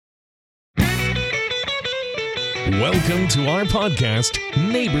Welcome to our podcast,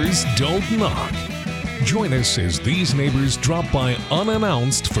 Neighbors Don't Knock. Join us as these neighbors drop by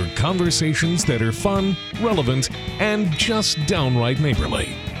unannounced for conversations that are fun, relevant, and just downright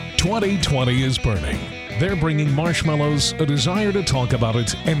neighborly. 2020 is burning. They're bringing marshmallows, a desire to talk about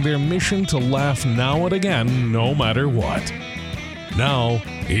it, and their mission to laugh now and again, no matter what. Now,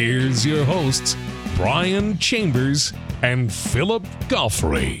 here's your hosts, Brian Chambers and Philip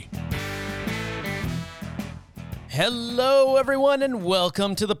Goffrey. Hello, everyone, and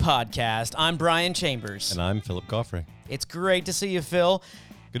welcome to the podcast. I'm Brian Chambers. And I'm Philip Goffrey. It's great to see you, Phil.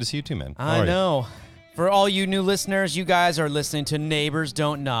 Good to see you too, man. I know. For all you new listeners, you guys are listening to Neighbors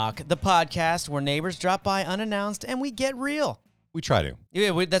Don't Knock, the podcast where neighbors drop by unannounced and we get real. We try to.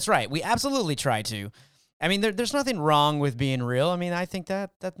 Yeah, that's right. We absolutely try to. I mean, there's nothing wrong with being real. I mean, I think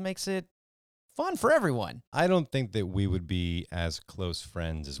that makes it fun for everyone. I don't think that we would be as close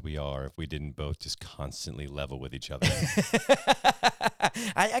friends as we are if we didn't both just constantly level with each other.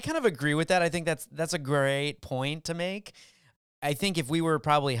 I kind of agree with that. I think that's a great point to make. I think if we were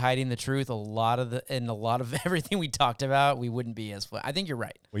probably hiding the truth a lot of everything we talked about, we wouldn't be as fun. I think you're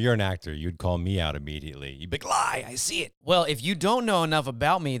right. Well, you're an actor. You'd call me out immediately. You'd be like, lie, I see it. Well, if you don't know enough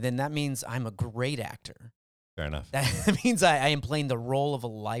about me, then that means I'm a great actor. Fair enough. That means I am playing the role of a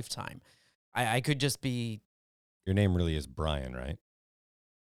lifetime. I could just be... Your name really is Brian, right?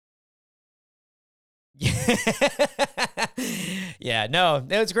 Yeah, no,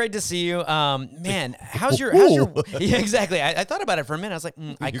 it was great to see you. Man, how's your yeah, exactly. I thought about it for a minute. I was like,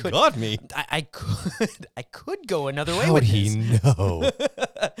 You got me. I could go another way How with would this. he know?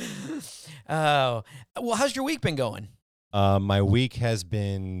 Oh, well, how's your week been going? My week has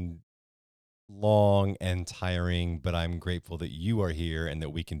been long and tiring, but I'm grateful that you are here and that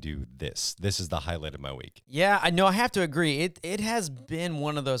we can do this. This is the highlight of my week. Yeah, I know. I have to agree. It has been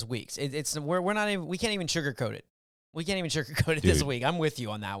one of those weeks. It's we're not even, we can't even sugarcoat it. We can't even sugarcoat it this week. I'm with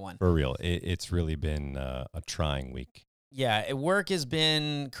you on that one. For real, it's really been a trying week. Yeah, work has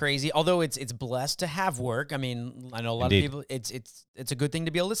been crazy. Although it's blessed to have work. I mean, I know a lot of people. It's a good thing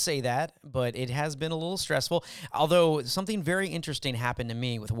to be able to say that, but it has been a little stressful. Although something very interesting happened to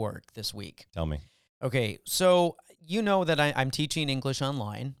me with work this week. Tell me. Okay, so you know that I'm teaching English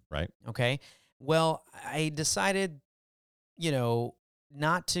online, right? Okay, well, I decided,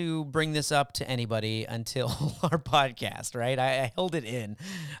 not to bring this up to anybody until our podcast, right? I held it in.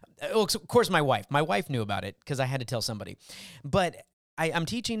 Well, of course, my wife knew about it because I had to tell somebody. But I'm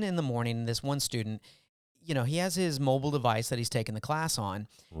teaching in the morning, this one student, he has his mobile device that he's taking the class on.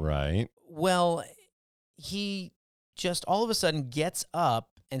 Right. Well, he just all of a sudden gets up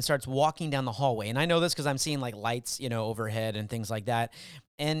and starts walking down the hallway. And I know this because I'm seeing like lights, overhead and things like that.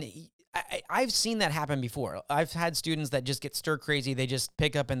 And I've seen that happen before. I've had students that just get stir crazy. They just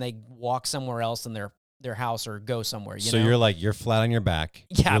pick up and they walk somewhere else in their house or go somewhere. So you're flat on your back.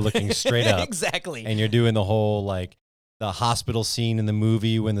 Yeah. You're looking straight up. Exactly. And you're doing the whole the hospital scene in the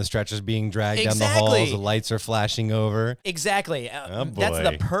movie when the stretcher's being dragged down the halls, the lights are flashing over. Exactly. Oh, boy. That's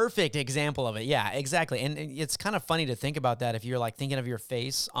the perfect example of it. Yeah, exactly. And it's kind of funny to think about that if you're thinking of your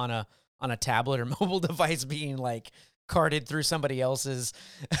face on a tablet or mobile device being carted through somebody else's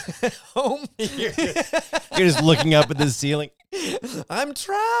home. You're just looking up at the ceiling. I'm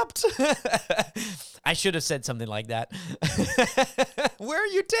trapped. I should have said something like that. Where are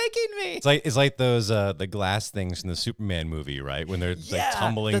you taking me? It's like those the glass things from the Superman movie, right? When they're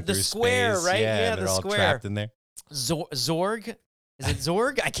tumbling the through square, space, right? Yeah, the they're all square. trapped in there. Zorg. Is it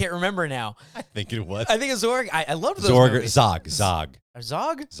Zorg? I can't remember now. I think it was. I think it's Zorg. I love those Zorg. movies. Zog. Zog?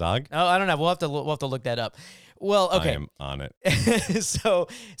 Oh, I don't know. We'll have to look that up. Well, okay. I am on it.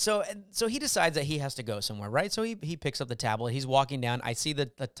 So he decides that he has to go somewhere, right? So he picks up the tablet. He's walking down. I see the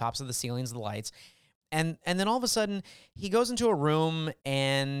tops of the ceilings, the lights. And then all of a sudden he goes into a room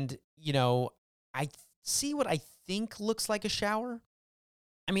and, I see what I think looks like a shower.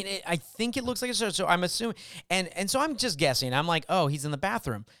 I mean, I think it looks like a shower. So I'm assuming, and so I'm just guessing. I'm like, oh, he's in the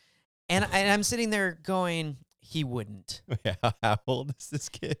bathroom. And I'm sitting there going, he wouldn't. How old is this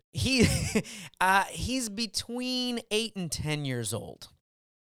kid? He's between 8 and 10 years old.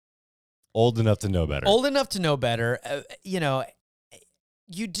 Old enough to know better. Old enough to know better.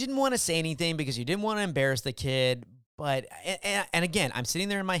 You didn't want to say anything because you didn't want to embarrass the kid. But, and again, I'm sitting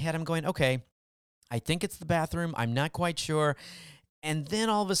there in my head. I'm going, okay, I think it's the bathroom. I'm not quite sure. And then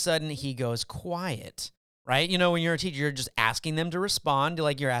all of a sudden he goes quiet, right? When you're a teacher, you're just asking them to respond,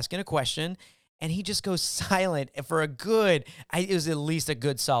 like you're asking a question. And he just goes silent for it was at least a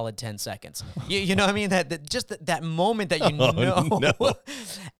good solid 10 seconds. You know what I mean? That moment that you know. No.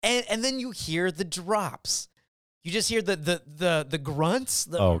 And then you hear the drops. You just hear the grunts.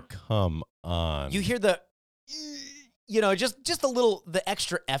 Oh, come on. You hear the just a little, the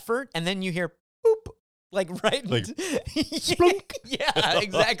extra effort, and then you hear boop, like right, Like, yeah,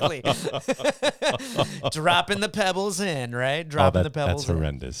 exactly. Dropping the pebbles in, right? Dropping the pebbles. That's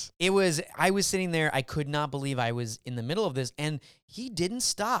horrendous. I was sitting there. I could not believe I was in the middle of this, and he didn't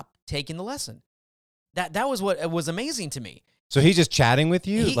stop taking the lesson. That was what was amazing to me. So he's just chatting with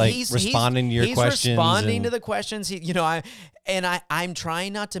you, responding to your questions. He's responding to the questions. I'm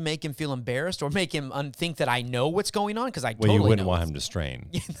trying not to make him feel embarrassed or make him think that I know what's going on, because I totally you wouldn't know want him to strain.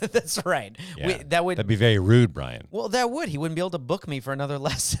 That's right. Yeah. That'd be very rude, Brian. Well, that would. He wouldn't be able to book me for another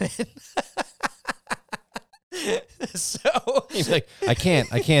lesson. So he's like, I can't.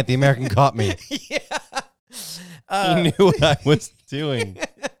 The American caught me. Yeah. He knew what I was doing.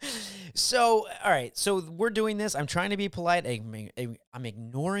 So, all right. So we're doing this. I'm trying to be polite. I'm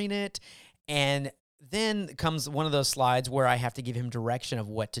ignoring it. And then comes one of those slides where I have to give him direction of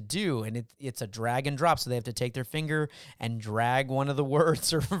what to do. And it's a drag and drop. So they have to take their finger and drag one of the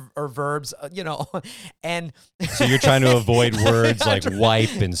words or verbs, And so you're trying to avoid words like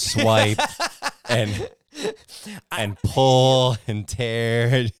wipe and swipe and pull and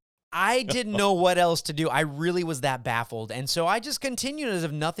tear. I didn't know what else to do. I really was that baffled. And so I just continued as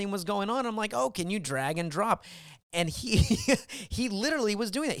if nothing was going on. I'm like, oh, can you drag and drop? And he literally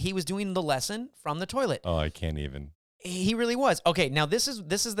was doing it. He was doing the lesson from the toilet. Oh, I can't even. He really was. Okay, now this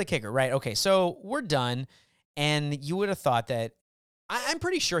is the kicker, right? Okay, so we're done. And you would have thought that, I'm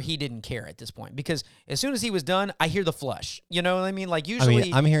pretty sure he didn't care at this point, because as soon as he was done, I hear the flush. You know what I mean? Like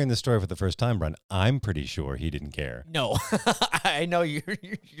usually, I'm hearing this story for the first time, Brian. I'm pretty sure he didn't care. No, I know you're.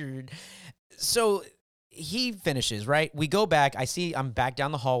 So he finishes, right? We go back. I'm back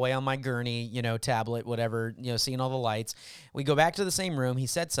down the hallway on my gurney, tablet, whatever, seeing all the lights. We go back to the same room. He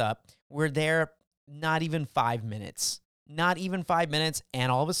sets up. We're there not even 5 minutes. Not even 5 minutes.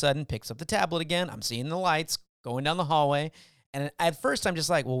 And all of a sudden picks up the tablet again. I'm seeing the lights going down the hallway. And at first, I'm just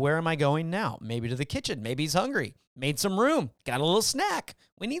like, well, where am I going now? Maybe to the kitchen. Maybe he's hungry. Made some room. Got a little snack.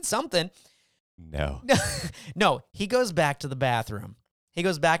 We need something. No. No, he goes back to the bathroom.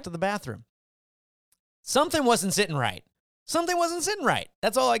 Something wasn't sitting right.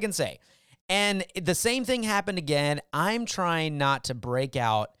 That's all I can say. And the same thing happened again. I'm trying not to break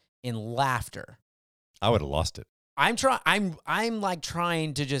out in laughter. I would have lost it. I'm like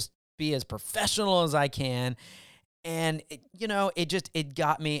trying to just be as professional as I can. And it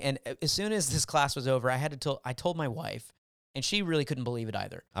got me. And as soon as this class was over, I told my wife, and she really couldn't believe it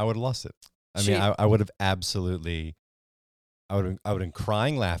either. I would have lost it. I would have absolutely. I would have been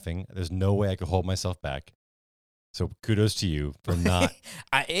crying, laughing. There's no way I could hold myself back. So kudos to you for not.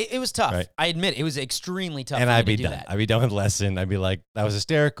 It was tough. Right? I admit it was extremely tough. And I'd be done. I'd be done with the lesson. I'd be like, that was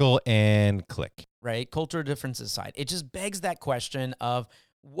hysterical, and click. Right, cultural differences aside, it just begs that question of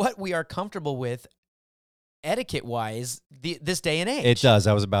what we are comfortable with etiquette-wise, this day and age. It does.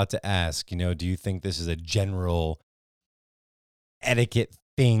 I was about to ask, do you think this is a general etiquette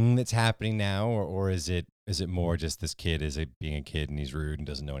thing that's happening now, or is it more just this kid being a kid and he's rude and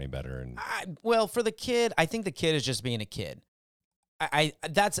doesn't know any better? And well, for the kid, I think the kid is just being a kid.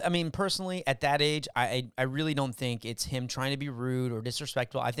 Personally, at that age, I really don't think it's him trying to be rude or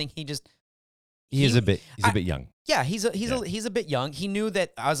disrespectful. I think he is a bit young. Yeah, he's a bit young. He knew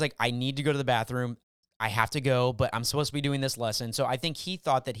that I was like, I need to go to the bathroom. I have to go, but I'm supposed to be doing this lesson. So I think he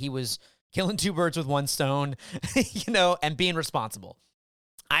thought that he was killing two birds with one stone, and being responsible.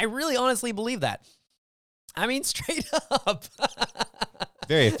 I really honestly believe that. Straight up.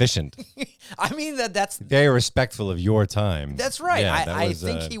 Very efficient. That's very respectful of your time. That's right. Yeah, I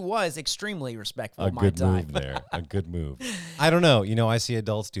think he was extremely respectful of my time. A good move there. A good move. I don't know. I see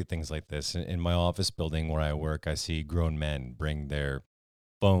adults do things like this. In my office building where I work, I see grown men bring their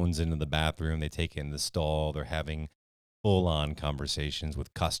phones into the bathroom. They take it in the stall. They're having full-on conversations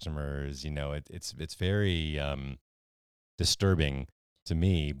with customers. It's very disturbing to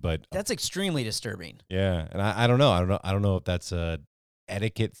me. But that's extremely disturbing. Yeah, and I don't know. I don't know if that's a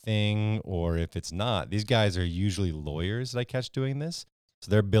etiquette thing or if it's not. These guys are usually lawyers that I catch doing this,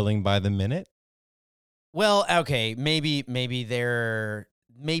 so they're billing by the minute. Well, okay, maybe they're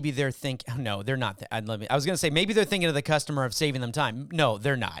thinking. No, they're not. I was going to say maybe they're thinking of the customer of saving them time. No,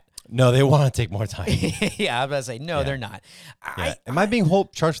 they're not. No, they want to take more time. Yeah, I was about to say no, they're not. Yeah. Am I being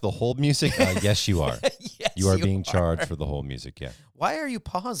charged for the whole music? Yes, you are. Yes, you are being charged for the whole music. Yeah. Why are you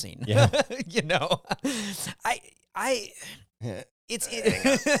pausing? Yeah. It's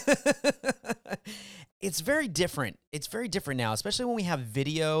very different. It's very different now, especially when we have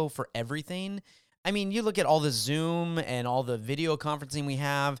video for everything. You look at all the Zoom and all the video conferencing we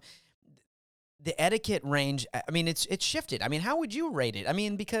have, the etiquette range, it's shifted. How would you rate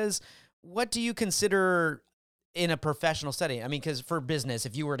it? Because what do you consider in a professional setting? I mean, because for business,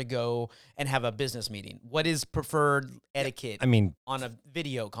 if you were to go and have a business meeting, what is preferred etiquette? I mean, on a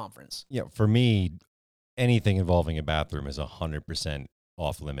video conference. Yeah, for me, anything involving a bathroom is 100%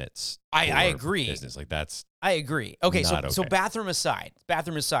 off limits. I for agree. Business like that's. I agree. Okay, so Not okay. so bathroom aside,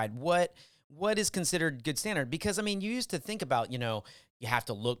 what is considered good standard? Because I mean, you used to think about, you have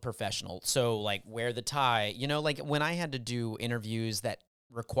to look professional. So like wear the tie, like when I had to do interviews that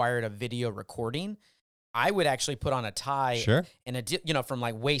required a video recording, I would actually put on a tie Sure. and from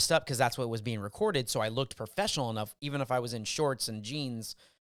like waist up because that's what was being recorded. So I looked professional enough, even if I was in shorts and jeans.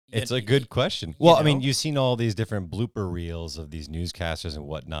 It's a good question. Well, I mean, know? you've seen all these different blooper reels of these newscasters and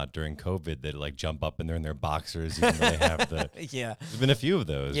whatnot during COVID that like jump up and they're in their boxers, even though they have the. Yeah. There's been a few of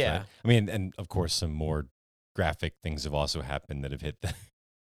those. Yeah. Right? I mean, and of course, some more graphic things have also happened that have hit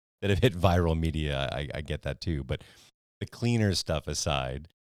that have hit viral media. I get that too. But the cleaner stuff aside,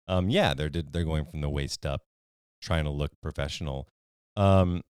 yeah, they're going from the waist up, trying to look professional.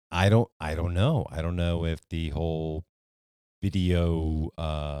 I don't know. I don't know if the whole video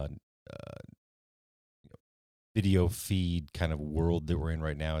video feed kind of world that we're in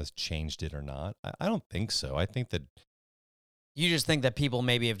right now has changed it or not. I don't think so. I think that You just think that people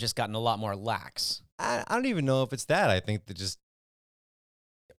maybe have just gotten a lot more lax. I don't even know if it's that. I think that just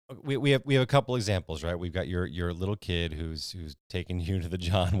we have a couple examples, right? We've got your little kid who's taking you to the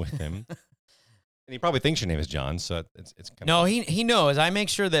John with him. And he probably thinks your name is John, so it's kind No, of he knows. I make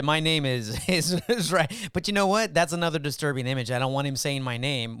sure that my name is right. But you know what? That's another disturbing image. I don't want him saying my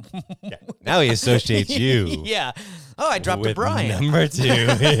name. yeah. Now he associates you. Yeah. Oh, I dropped a with Brian. Number 2.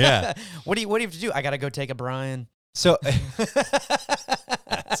 Yeah. What do you have to do? I got to go take a Brian. So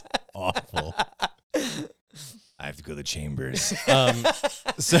that's awful. I have to go to Chambers.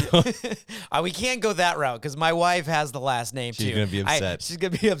 So We can't go that route because my wife has the last name too. She's gonna be upset. She's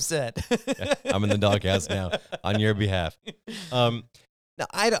gonna be upset. yeah, I'm in the doghouse now on your behalf. No,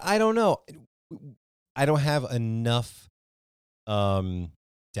 I don't know. I don't have enough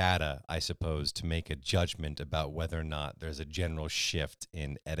data, I suppose, to make a judgment about whether or not there's a general shift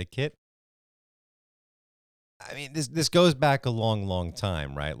in etiquette. I mean, this goes back a long, long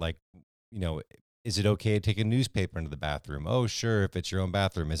time, right? Like, is it okay to take a newspaper into the bathroom? Oh, sure, if it's your own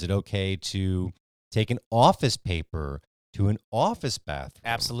bathroom. Is it okay to take an office paper to an office bathroom?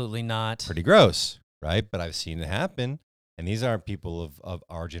 Absolutely not. Pretty gross, right? But I've seen it happen. And these aren't people of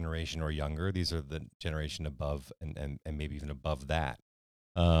our generation or younger. These are the generation above and maybe even above that.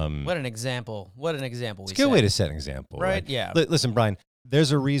 What an example. What an example. It's a good way to set an example. Right? Yeah. Listen, Brian,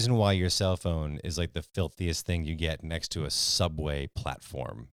 there's a reason why your cell phone is like the filthiest thing you get next to a subway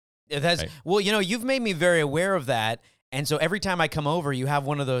platform. That's right? Well, you've made me very aware of that. And so every time I come over, you have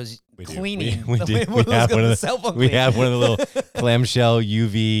one of those cleaning. We have one of the little clamshell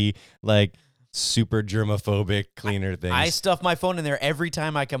UV, like super germophobic cleaner things. I stuff my phone in there every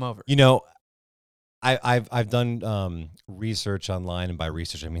time I come over. I've done research online, and by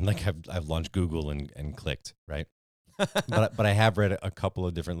research I mean like I've launched Google and clicked, right? but I have read a couple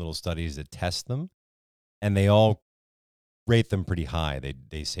of different little studies that test them, and they all rate them pretty high.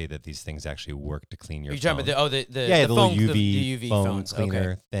 They say that these things actually work to clean your phone. You're talking about the little phone, UV, the UV phone phones.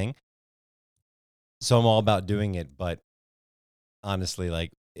 cleaner thing. So I'm all about doing it, but honestly,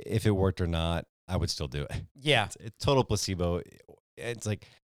 like if it worked or not, I would still do it. Yeah. It's total placebo. It's like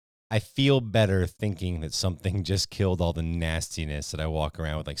I feel better thinking that something just killed all the nastiness that I walk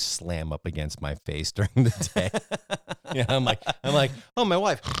around with, like slam up against my face during the day. I'm like, oh, my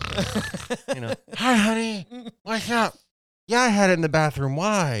wife. Hi, honey. What's up? Yeah, I had it in the bathroom.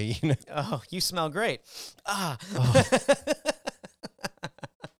 Why? Oh, you smell great. Oh.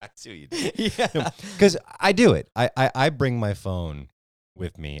 I see what you do. Yeah. Because I do it. I bring my phone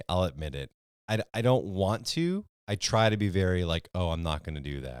with me. I'll admit it. I don't want to. I try to be very like, I'm not going to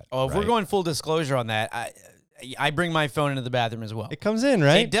do that. Oh, if we're going full disclosure on that, I bring my phone into the bathroom as well. It comes in,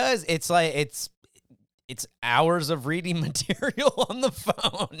 right? It does. It's like it's hours of reading material on the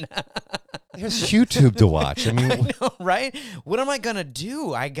phone. There's YouTube to watch. I mean, I know, right? What am I gonna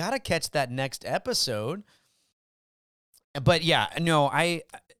do? I gotta catch that next episode. But yeah, no, I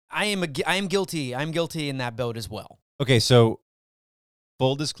am guilty. I'm guilty in that boat as well. Okay, so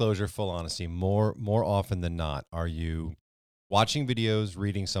full disclosure, full honesty. More often than not, are you watching videos,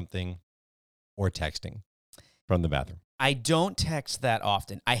 reading something, or texting from the bathroom? I don't text that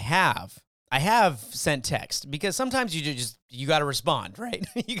often. I have sent text because sometimes you got to respond, right?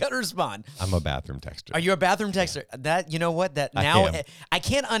 You got to respond. I'm a bathroom texter. Are you a bathroom texter? Yeah. That, you know what? That now I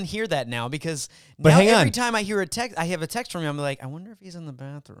can't unhear that now because but now every time I hear I have a text from him, I'm like, I wonder if he's in the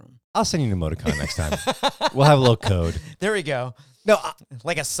bathroom. I'll send you an emoticon next time. We'll have a little code. There we go. No,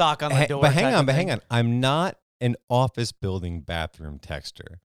 like a sock on the door. But hang on. I'm not an office building bathroom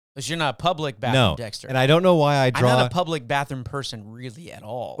texter. Because you're not a public bathroom No, texter. and I don't know why I I'm draw. not a public bathroom person really at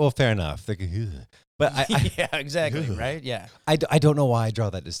all. Well, fair enough. Like, but yeah, exactly, right? Yeah. I don't know why I draw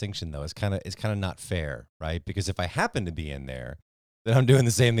that distinction though. It's kind of not fair, right? Because if I happen to be in there, then I'm doing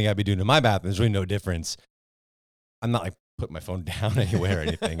the same thing I'd be doing in my bathroom. There's really no difference. I'm not like putting my phone down anywhere or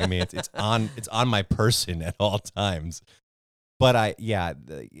anything. I mean, it's on my person at all times. But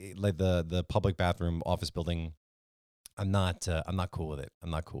the public bathroom office building, I'm not cool with it.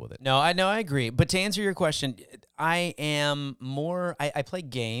 I'm not cool with it. No, I agree. But to answer your question, I am more. I play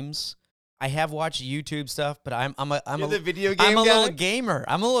games. I have watched YouTube stuff, but I'm the video game I'm a guy? little gamer.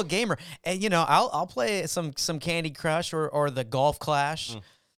 I'm a little gamer, and I'll play some Candy Crush or the Golf Clash.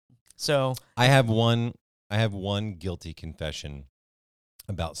 So I have one guilty confession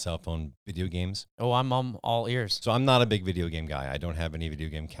about cell phone video games. oh, I'm all ears. So I'm not a big video game guy. I don't have any video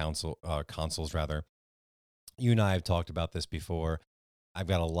game consoles rather. You and I have talked about this before. I've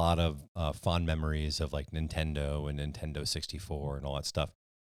got a lot of fond memories of like Nintendo and Nintendo 64 and all that stuff.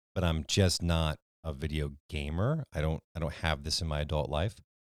 But I'm just not a video gamer. I don't have this in my adult life.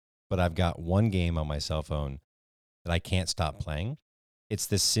 But I've got one game on my cell phone that I can't stop playing. It's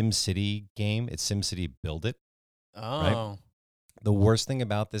the SimCity game. It's SimCity Build It. Oh. Right? The worst thing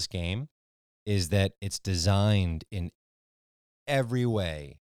about this game is that it's designed in every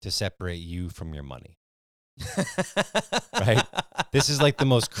way to separate you from your money. Right? This is like the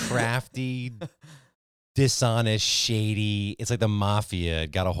most crafty, dishonest, shady. It's like the mafia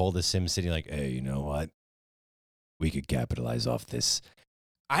got a hold of SimCity like, hey, you know what? We could capitalize off this.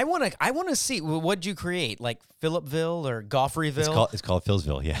 I want to see what'd you create, like Phillipville or Goffreyville? It's called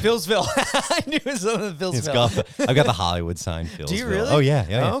Philsville, yeah. Philsville. I knew it was something Philsville. I've got the Hollywood sign, Philsville. Do you really? Oh yeah,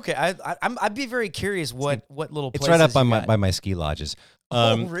 yeah. Oh, okay. I'd be very curious what little. It's right up places by you got. my ski lodges.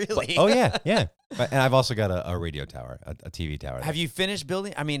 Oh really? Oh yeah, yeah. And I've also got a radio tower, a TV tower. Have you finished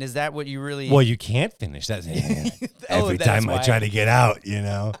building? I mean, is that what you really? Well, you can't finish that. Every time I try to get out,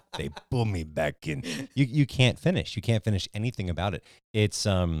 they pull me back in. You can't finish. You can't finish anything about it. It's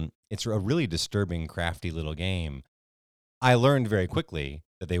a really disturbing, crafty little game. I learned very quickly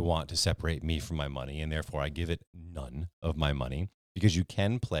that they want to separate me from my money, and therefore I give it none of my money because you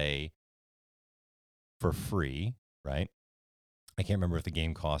can play for free, right? I can't remember if the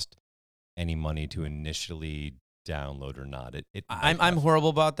game cost any money to initially download or not. I'm horrible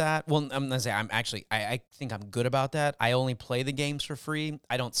about that. Well, I'm gonna say I think I'm good about that. I only play the games for free.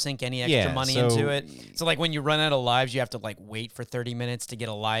 I don't sink any extra money into it. So like when you run out of lives, you have to like wait for 30 minutes to get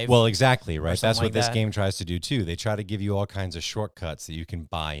a live. Well, exactly, right? That's what like this that. game tries to do too. They try to give you all kinds of shortcuts that you can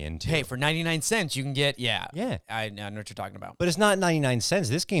buy into. Hey, for 99 cents, you can get Yeah. I know what you're talking about. But it's not 99 cents.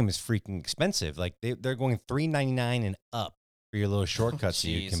 This game is freaking expensive. Like they're going $3.99 and up for your little shortcuts that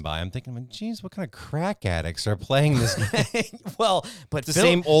you can buy. I'm thinking, geez, what kind of crack addicts are playing this game? Well, but the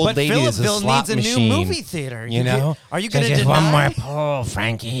same old lady as a Phillipville slot needs a machine, new movie theater. You know? Are you going to just deny? one more pull,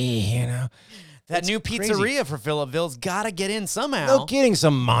 Frankie, That It's new crazy. pizzeria for Phillipville's got to get in somehow. No kidding.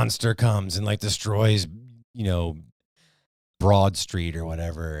 Some monster comes and like destroys, Broad Street or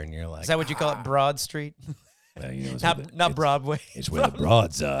whatever. And you're like, Is that what you call it? Broad Street? Well, it's Not Broadway. It's where the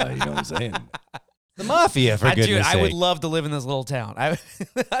broads are. You know what I'm saying? The mafia, for goodness sake. I would love to live in this little town.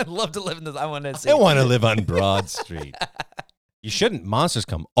 I'd love to live in this. I want to see. I want to live on Broad Street. You shouldn't. Monsters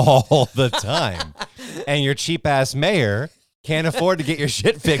come all the time. And your cheap-ass mayor can't afford to get your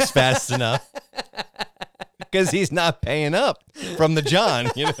shit fixed fast enough because he's not paying up from the John,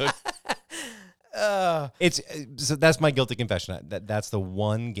 So that's my guilty confession. That's the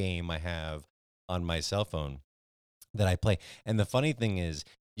one game I have on my cell phone that I play. And the funny thing is,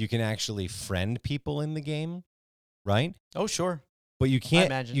 you can actually friend people in the game, right? Oh, sure. But you can't.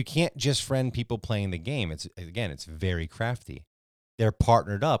 imagine. You can't just friend people playing the game. It's very crafty. They're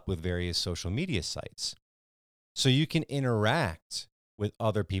partnered up with various social media sites, so you can interact with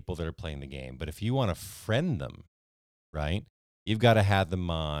other people that are playing the game. But if you want to friend them, right, you've got to have them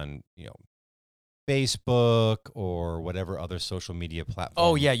on, Facebook or whatever other social media platform.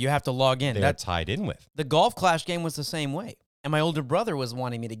 Oh yeah, you have to log in. They're tied in with. The Golf Clash game was the same way. And my older brother was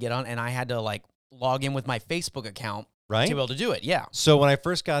wanting me to get on, and I had to like log in with my Facebook account Right? to be able to do it. Yeah. So when I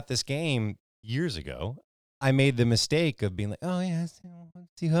first got this game years ago, I made the mistake of being like, oh, yeah, let's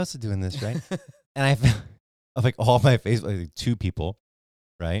see who else is doing this, right? And I found of like all my Facebook, like 2 people,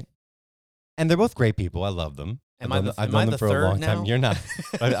 right? And they're both great people. I love them. I've known them for a long time. You're not.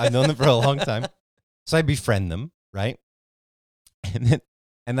 I've known them for a long time. So I befriend them, right?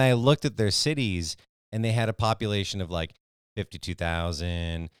 And I looked at their cities, and they had a population of like 52,000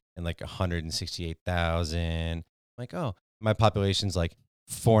 and like 168,000. Like, oh, my population's like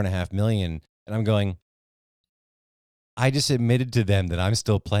 4.5 million. And I'm going, I just admitted to them that I'm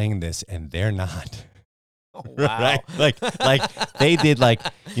still playing this and they're not. Oh, wow. Right? Like they did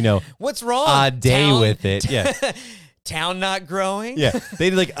what's wrong? a day Town- with it. Yeah. Town not growing? Yeah. They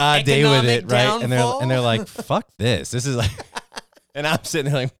did like a day with it, right? Downfall? And they're like, fuck this. This is like, and I'm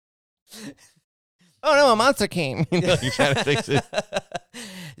sitting there like, oh no, a monster came. You're trying to fix it.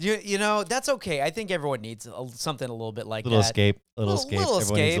 You know, that's okay. I think everyone needs something a little bit like Little that. escape. Little escape. Little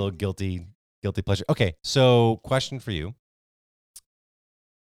Everyone needs escape. a little guilty pleasure. Okay. So question for you.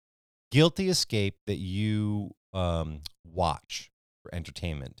 Guilty escape that you watch for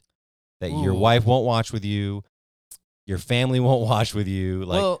entertainment that your Ooh. wife won't watch with you, your family won't watch with you.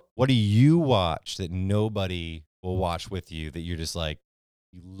 Like, Well- what do you watch that nobody will watch with you that you're just like,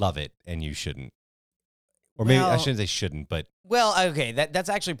 you love it and you shouldn't? Or maybe I Well- shouldn't say shouldn't, but Well, okay, that's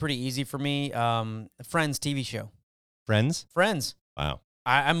actually pretty easy for me. Friends TV show. Friends? Friends. Wow.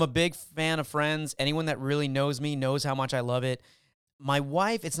 I'm a big fan of Friends. Anyone that really knows me knows how much I love it. My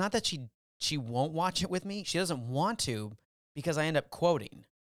wife, it's not that she won't watch it with me. She doesn't want to because I end up quoting.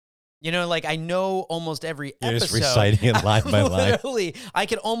 You know, like I know almost every You're episode. just reciting it line by line. Literally, I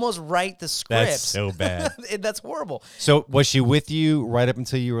could almost write the script. That's so bad. That's horrible. So was she with you right up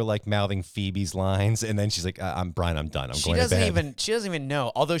until you were like mouthing Phoebe's lines, and then she's like, "I'm Brian, I'm done. I'm She going to doesn't bed." she doesn't even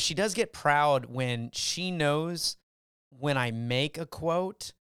know. Although she does get proud when she knows when I make a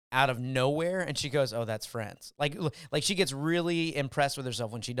quote out of nowhere, and she goes, "Oh, that's Friends." Like she gets really impressed with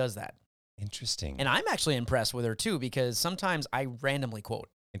herself when she does that. Interesting. And I'm actually impressed with her too because sometimes I randomly quote.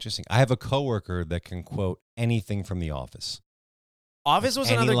 Interesting. I have a coworker that can quote anything from The Office. Office was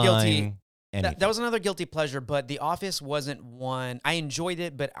Any another guilty. line, anything. That was another guilty pleasure, but The Office wasn't one. I enjoyed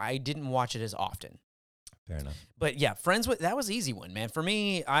it, but I didn't watch it as often. Fair enough. But yeah, Friends, that was an easy one, man. For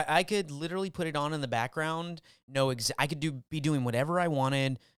me, I could literally put it on in the background. I could be doing whatever I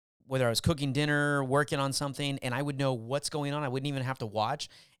wanted, whether I was cooking dinner, working on something, and I would know what's going on. I wouldn't even have to watch,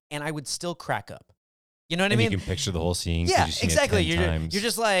 and I would still crack up. You know what I mean? You can picture the whole scene. 'cause Yeah, you've seen it exactly. 10 times. You're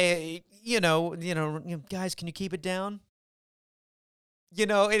just like, guys, can you keep it down? You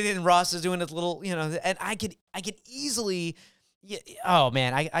know, and Ross is doing his little, and I could easily, oh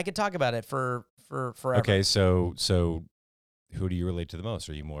man, I could talk about it for forever. Okay, so who do you relate to the most?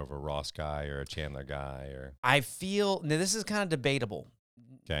 Are you more of a Ross guy or a Chandler guy, or I feel now this is kind of debatable.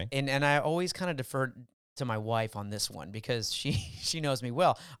 okay? And I always kind of defer to my wife on this one because she knows me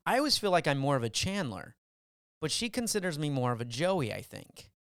well. I always feel like I'm more of a Chandler, but she considers me more of a Joey, I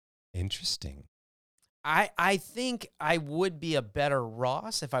think. Interesting. I think I would be a better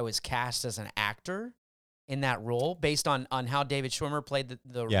Ross if I was cast as an actor in that role based on how David Schwimmer played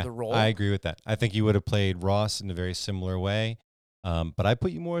the role. I agree with that. I think you would have played Ross in a very similar way, but I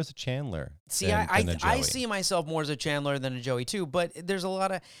put you more as a Chandler. See, than a I Joey. see myself more as a Chandler than a Joey too, but there's a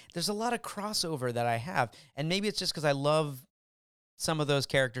lot of crossover that I have, and maybe it's just because I love some of those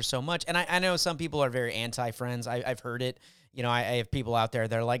characters so much. And I know some people are very anti-Friends. I've heard it. You know, I have people out there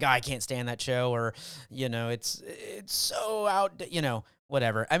that are like, oh, I can't stand that show, or it's so out.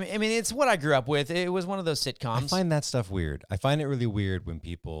 Whatever. I mean, it's what I grew up with. It was one of those sitcoms. I find that stuff weird. I find it really weird when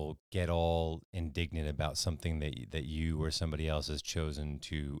people get all indignant about something that you or somebody else has chosen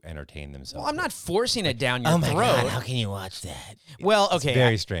to entertain themselves. Well, I'm with. not forcing it down your Oh my throat. God, how can you watch that? Well, It's okay.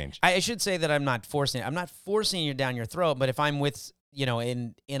 very strange. I should say that I'm not forcing it. I'm not forcing you down your throat, but if I'm with,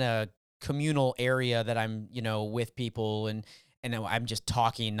 in a communal area that I'm, with people and I'm just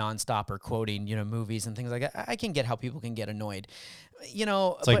talking nonstop or quoting, movies and things like that, I can get how people can get annoyed.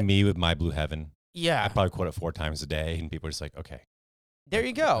 It's like me with My Blue Heaven. Yeah. I probably quote it 4 times a day, and people are just like, okay. There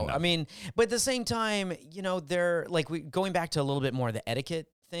you go. Enough. I mean, but at the same time, they're like going back to a little bit more of the etiquette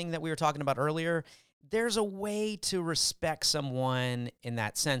thing that we were talking about earlier. There's a way to respect someone in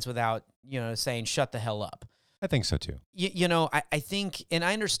that sense without, saying shut the hell up. I think so too. I think, and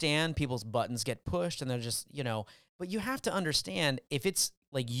I understand people's buttons get pushed and they're just, but you have to understand if it's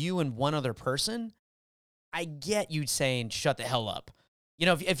like you and one other person, I get you saying shut the hell up.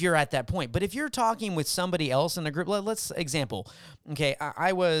 If you're at that point, but if you're talking with somebody else in a group, let's example. Okay.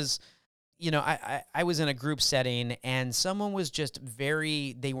 I was, I was in a group setting and someone was just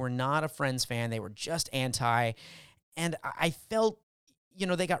they were not a Friends fan. They were just anti. And I felt,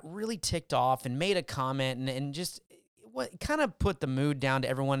 they got really ticked off and made a comment and just what kind of put the mood down to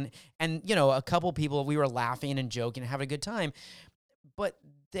everyone. And, a couple people, we were laughing and joking and having a good time, but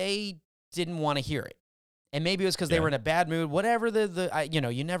they didn't want to hear it. And maybe it was because they were in a bad mood, whatever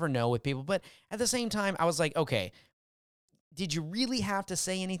you never know with people. But at the same time, I was like, okay, did you really have to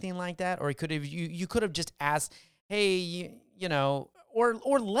say anything like that? Or you could have just asked, hey,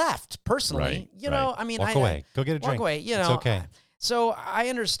 or left personally, Right. I mean, walk away, go get a drink. Walk away, It's okay. So I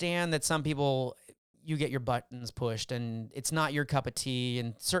understand that some people, you get your buttons pushed and it's not your cup of tea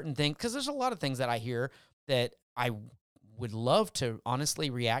and certain things, because there's a lot of things that I hear that I would love to honestly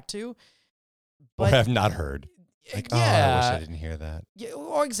react to, Or but have not heard. Like, oh, I wish I didn't hear that. Yeah,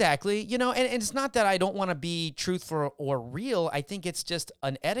 or exactly. And it's not that I don't want to be truthful or real. I think it's just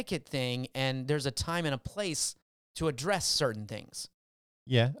an etiquette thing, and there's a time and a place to address certain things.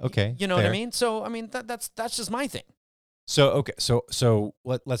 Yeah. Okay. You know what I fair. mean? So, I mean, that's just my thing. So okay. So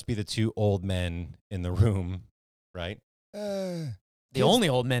let's be the two old men in the room, right? The only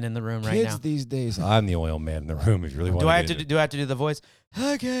old men in the room right now. these days. I'm the only old man in the room. If you really want. Do I have to do the voice?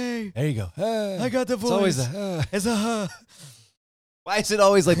 Okay, There you go. I got the voice. It's always the. It's a Why is it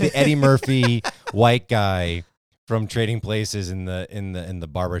always like the Eddie Murphy white guy from Trading Places in the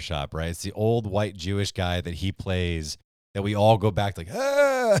barbershop, right? It's the old white Jewish guy that he plays that we all go back to, like,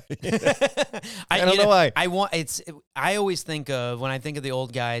 I don't know why. I always think of, when I think of the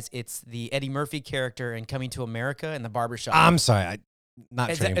old guys, it's the Eddie Murphy character in Coming to America in the barbershop. I'm sorry.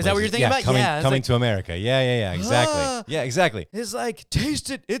 Is that what you're thinking about? Coming like, to America. Yeah. Exactly. Yeah, exactly. It's like, taste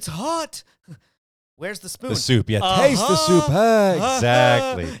it. It's hot. Where's the spoon? The soup. Yeah. Taste the soup.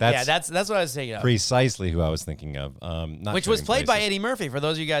 Exactly. That's what I was thinking of. Precisely who I was thinking of. Which was played by Eddie Murphy, for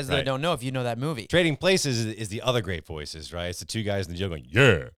those of you guys that don't know, if you know that movie. Trading Places is the other great voices, right? It's the two guys in the jail going,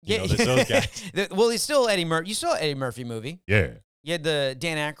 yeah. Those guys. Well, he's still Eddie Murphy. You saw Eddie Murphy movie. Yeah. You had the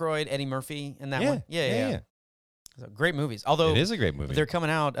Dan Aykroyd, Eddie Murphy in that one. Yeah. So, great movies. Although it is a great movie. They're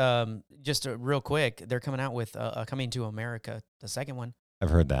coming out, just real quick, they're coming out with Coming to America, the second one. I've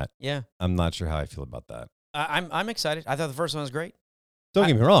heard that. Yeah. I'm not sure how I feel about that. I'm excited. I thought the first one was great. Don't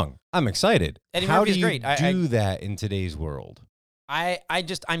get me wrong. I'm excited. Eddie How Murphy's do you great. do that in today's world?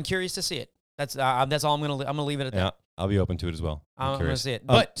 I'm curious to see it. That's all I'm gonna leave it at that. I'll be open to it as well. I'm gonna see it.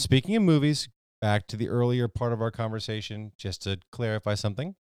 But speaking of movies, back to the earlier part of our conversation, just to clarify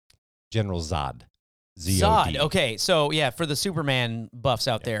something. General Zod. Z-O-D. Zod. Okay, so yeah, for the Superman buffs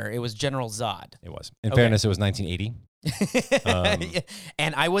out there, it was General Zod. It was. In fairness, it was 1980.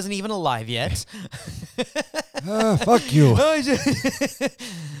 And I wasn't even alive yet. Fuck you.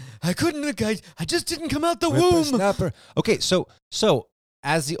 I couldn't. I just didn't come out the womb. Snapper. Okay, so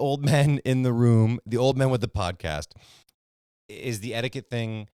as the old men in the room, the old men with the podcast, is the etiquette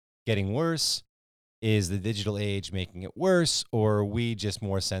thing getting worse? Is the digital age making it worse? Or are we just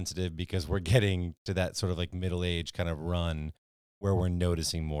more sensitive because we're getting to that sort of like middle age kind of run where we're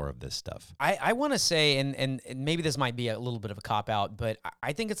noticing more of this stuff? I want to say, and maybe this might be a little bit of a cop-out, but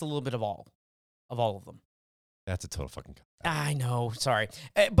I think it's a little bit of all of them. That's a total fucking cop-out. I know, sorry.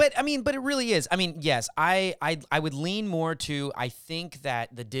 But it really is. I mean, yes, I would lean more to, I think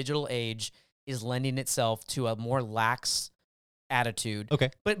that the digital age is lending itself to a more lax attitude.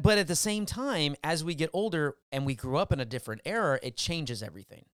 Okay. But at the same time, as we get older and we grew up in a different era, it changes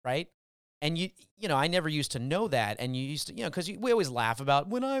everything, right? And you know, I never used to know that. And you used to, because we always laugh about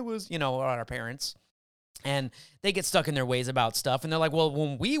when I was, our parents, and they get stuck in their ways about stuff. And they're like, well,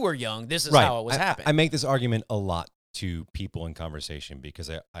 when we were young, this is how it was happening. I make this argument a lot to people in conversation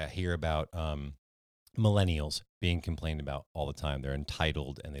because I hear about millennials being complained about all the time. They're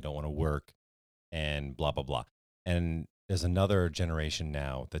entitled and they don't want to work and blah, blah, blah. And there's another generation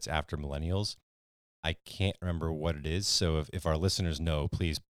now that's after millennials. I can't remember what it is. So if our listeners know,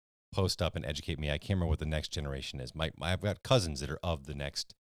 please post up and educate me. I can't remember what the next generation is. I've got cousins that are of the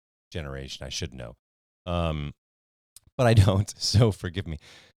next generation. I should know. But I don't, so forgive me.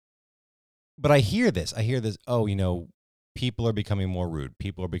 But I hear this. Oh, people are becoming more rude.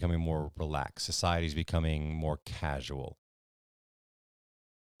 People are becoming more relaxed. Society's becoming more casual.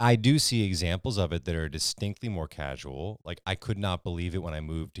 I do see examples of it that are distinctly more casual. Like, I could not believe it when I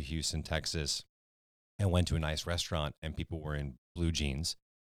moved to Houston, Texas, and went to a nice restaurant and people were in blue jeans.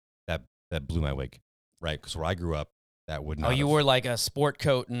 That blew my wig, right? Because where I grew up, that would not. Oh, you wore like a sport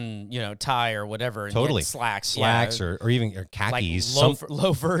coat and tie or whatever. And Totally. Slacks, or even khakis, like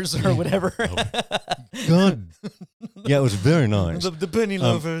loafers or whatever. Good. Yeah, it was very nice. The penny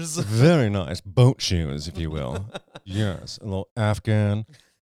loafers. Very nice boat shoes, if you will. Yes, a little Afghan.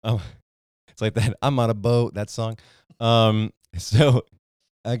 It's like that. I'm on a boat. That song. So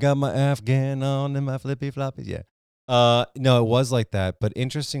I got my Afghan on and my flippy floppies. Yeah. No, it was like that. But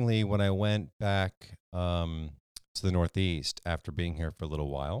interestingly, when I went back to the Northeast after being here for a little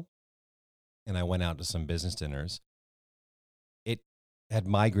while, and I went out to some business dinners, it had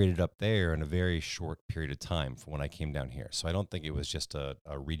migrated up there in a very short period of time from when I came down here. So I don't think it was just a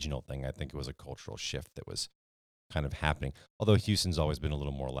regional thing. I think it was a cultural shift that was kind of happening. Although Houston's always been a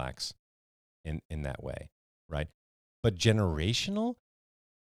little more lax in that way, right? But generational,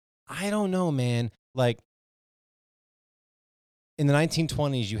 I don't know, man. Like, In the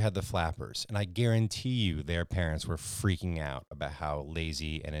 1920s, you had the flappers, and I guarantee you their parents were freaking out about how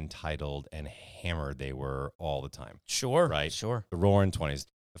lazy and entitled and hammered they were all the time. Sure. Right? Sure. The roaring 20s,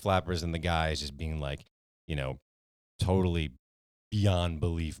 the flappers and the guys just being like, totally beyond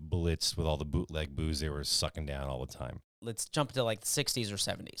belief blitzed with all the bootleg booze they were sucking down all the time. Let's jump to like the 60s or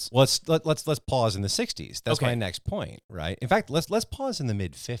 70s. Let's pause in the 60s. That's Okay. my next point, right? In fact, let's pause in the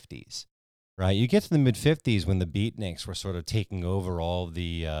mid 50s. Right, you get to the mid 50s when the beatniks were sort of taking over all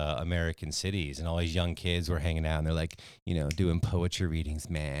the American cities, and all these young kids were hanging out, and they're like, doing poetry readings,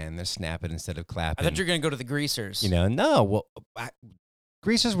 man. They're snapping instead of clapping. I thought you were going to go to the Greasers. No. Well,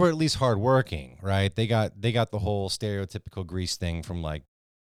 Greasers were at least hardworking, right? They got the whole stereotypical Grease thing from like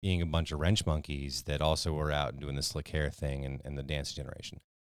being a bunch of wrench monkeys that also were out and doing the slick hair thing and the dance generation.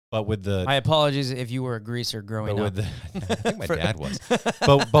 But with the my apologies if you were a greaser growing up. I think my dad was.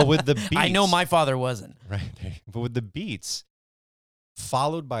 But with the beats, I know my father wasn't. Right. But with the beats,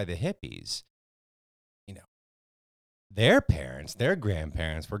 followed by the hippies, their parents, their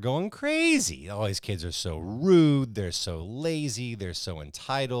grandparents were going crazy. All these kids are so rude. They're so lazy. They're so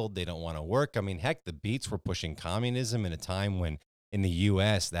entitled. They don't want to work. I mean, heck, the beats were pushing communism in a time when in the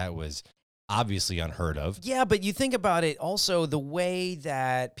U.S. that was obviously unheard of. Yeah, but you think about it also, the way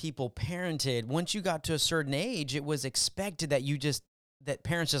that people parented, once you got to a certain age, it was expected that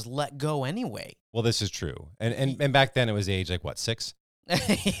parents just let go anyway. Well, this is true. And back then it was age like what, 6?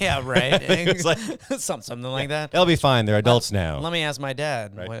 Yeah, right. It's like something like that. They'll be fine. They're adults now. Let me ask my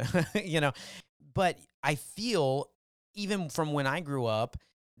dad. Right. But I feel even from when I grew up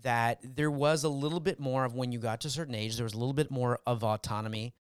that there was a little bit more of, when you got to a certain age, there was a little bit more of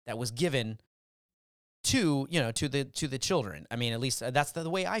autonomy that was given to the children. I mean, at least that's the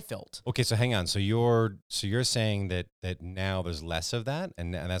way I felt. Okay, so hang on. So you're saying that now there's less of that,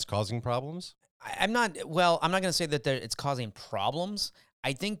 and that's causing problems? I'm not going to say that it's causing problems.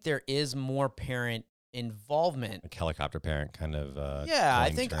 I think there is more parent involvement. Like helicopter parent kind of. Yeah, I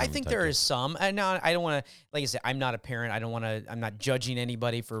think there is some. And now I don't want to, like I said, I'm not a parent. I'm not judging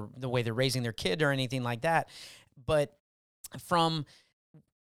anybody for the way they're raising their kid or anything like that. But from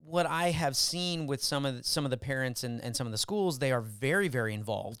what I have seen with some of the parents and some of the schools, they are very, very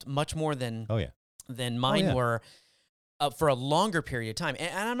involved, much more than mine were. For a longer period of time.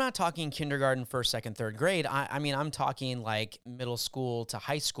 And I'm not talking kindergarten, first, second, third grade. I mean, I'm talking like middle school to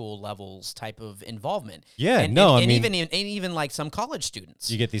high school levels type of involvement. Yeah, and even like some college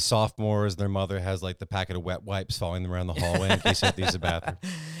students. You get these sophomores, their mother has like the packet of wet wipes following them around the hallway in case they have to use the bathroom.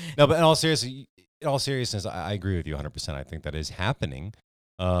 No, but in all seriousness, I agree with you 100%. I think that is happening.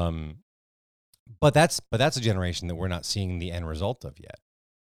 But that's a generation that we're not seeing the end result of yet.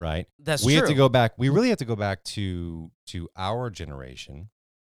 Right. That's we true. have to go back. We really have to go back to our generation,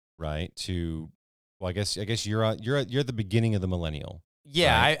 right? I guess you're the beginning of the millennial.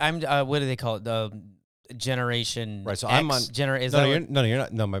 Yeah, right? I'm. What do they call it? The generation. Right. So X, I'm on. you're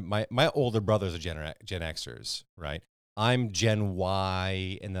not. No, my older brothers are Gen Xers, right? I'm Gen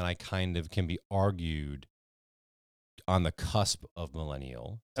Y, and then I kind of can be argued on the cusp of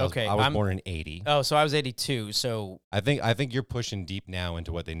millennial. I was born in 80. Oh, so I was 82. So I think you're pushing deep now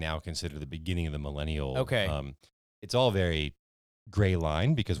into what they now consider the beginning of the millennial. Okay. It's all very gray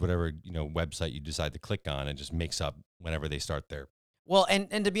line because whatever website you decide to click on, it just makes up whenever they start their. Well,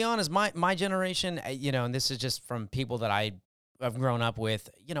 and to be honest, my generation, and this is just from people that I've grown up with,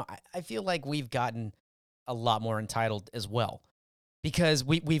 I feel like we've gotten a lot more entitled as well, because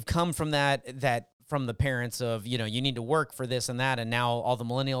we've come from that from the parents of, you need to work for this and that. And now all the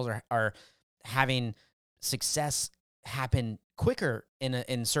millennials are having success happen quicker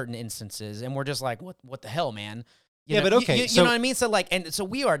in certain instances. And we're just like, what the hell, man? But okay. You know what I mean? So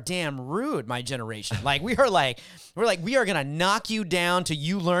we are damn rude, my generation. Like we are going to knock you down till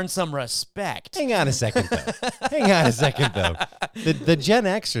you learn some respect. Hang on a second though. The Gen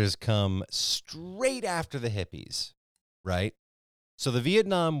Xers come straight after the hippies, right? So the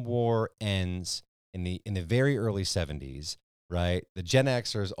Vietnam War ends in the very early 70s, right? The Gen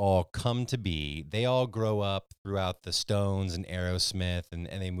Xers all come to be. They all grow up throughout the Stones and Aerosmith, and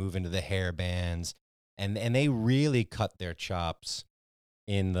they move into the hair bands, and they really cut their chops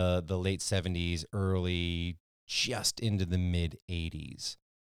in the late 70s, early, just into the mid 80s,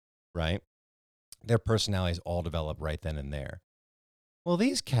 right? Their personalities all develop right then and there. Well,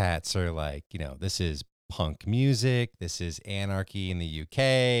 these cats are like, this is punk music. This is anarchy in the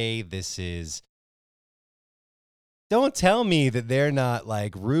UK. This is... Don't tell me that they're not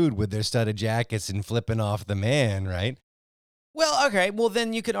like rude with their studded jackets and flipping off the man, right? Well, okay. Well,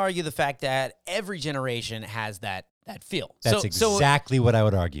 then you could argue the fact that every generation has that that feel. That's exactly what I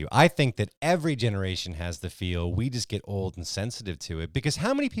would argue. I think that every generation has the feel. We just get old and sensitive to it. Because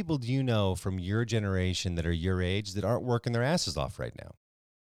how many people do you know from your generation that are your age that aren't working their asses off right now?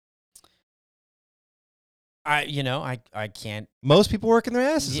 I can't. Most people working their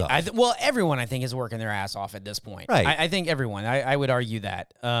asses off. Well, everyone I think is working their ass off at this point. Right. I think everyone. I would argue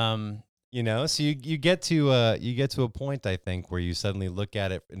that. So you get to a point, I think, where you suddenly look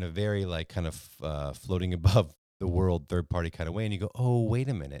at it in a very like kind of floating above the world, third party kind of way, and you go, oh, wait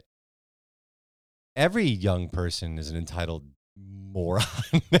a minute. Every young person is an entitled moron.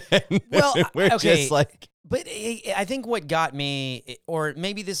 Well, we're okay. just like. But I think what got me, or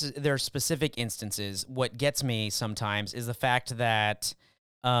maybe there are specific instances, what gets me sometimes is the fact that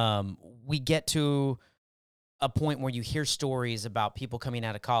we get to a point where you hear stories about people coming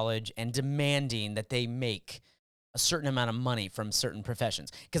out of college and demanding that they make a certain amount of money from certain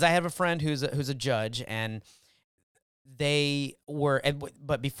professions. Because I have a friend who's a judge, and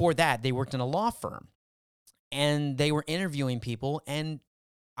but before that, they worked in a law firm, and they were interviewing people, and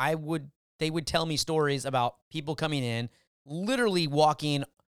they would tell me stories about people coming in, literally walking,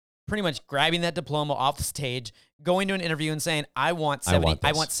 pretty much grabbing that diploma off the stage, going to an interview and saying, I want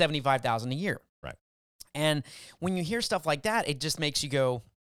 $75,000 a year. Right. And when you hear stuff like that, it just makes you go,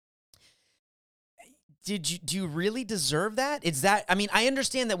 do you really deserve that? I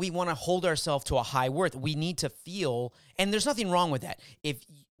understand that we want to hold ourselves to a high worth. We need to feel, and there's nothing wrong with that.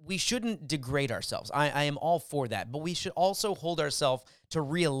 We shouldn't degrade ourselves. I am all for that. But we should also hold ourselves to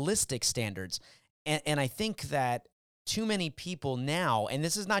realistic standards. And I think that too many people now, and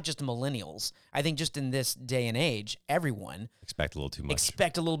this is not just millennials, I think just in this day and age, everyone Expect a little too much.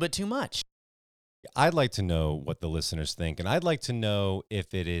 Expect a little bit too much. I'd like to know what the listeners think, and I'd like to know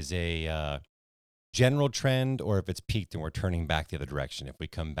if it is a general trend or if it's peaked and we're turning back the other direction, if we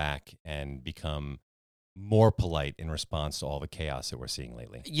come back and become more polite in response to all the chaos that we're seeing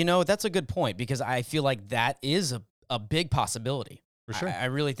lately. That's a good point, because I feel like that is a big possibility. For sure. I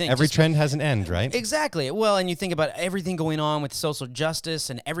really think. Every trend has an end, right? Exactly. Well, and you think about everything going on with social justice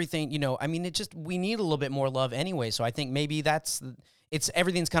and everything, we need a little bit more love anyway. So I think maybe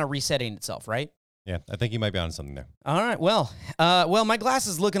everything's kind of resetting itself, right? Yeah, I think you might be on something there. All right. Well, my glass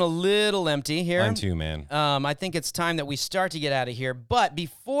is looking a little empty here. Mine too, man. I think it's time that we start to get out of here. But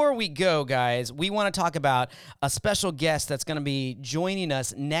before we go, guys, we want to talk about a special guest that's going to be joining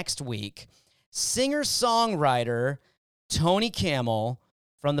us next week. Singer-songwriter Tony Camel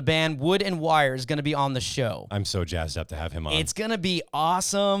from the band Wood and Wire is going to be on the show. I'm so jazzed up to have him on. It's going to be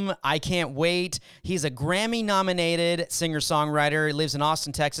awesome. I can't wait. He's a Grammy-nominated singer-songwriter. He lives in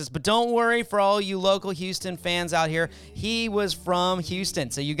Austin, Texas. But don't worry, for all you local Houston fans out here, he was from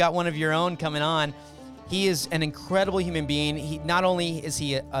Houston, so you got one of your own coming on. He is an incredible human being. Not only is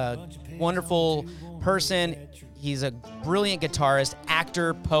he a wonderful person, he's a brilliant guitarist,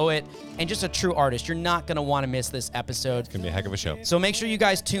 actor, poet, and just a true artist. You're not going to want to miss this episode. It's going to be a heck of a show. So make sure you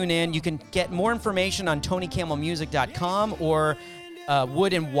guys tune in. You can get more information on TonyCamelMusic.com or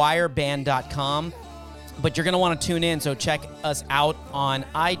woodandwireband.com. But you're going to want to tune in, so check us out on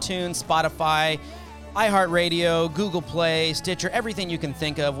iTunes, Spotify, iHeartRadio, Google Play, Stitcher, everything you can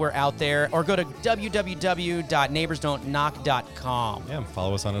think of. We're out there. Or go to www.neighborsdon'tknock.com. Yeah,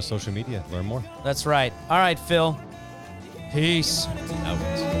 follow us on our social media. Learn more. That's right. All right, Phil. Peace. Out.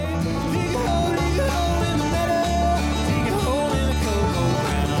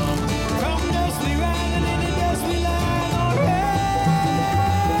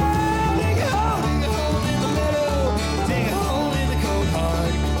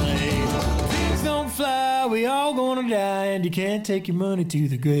 We all gonna die, and you can't take your money to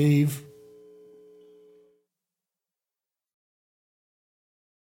the grave.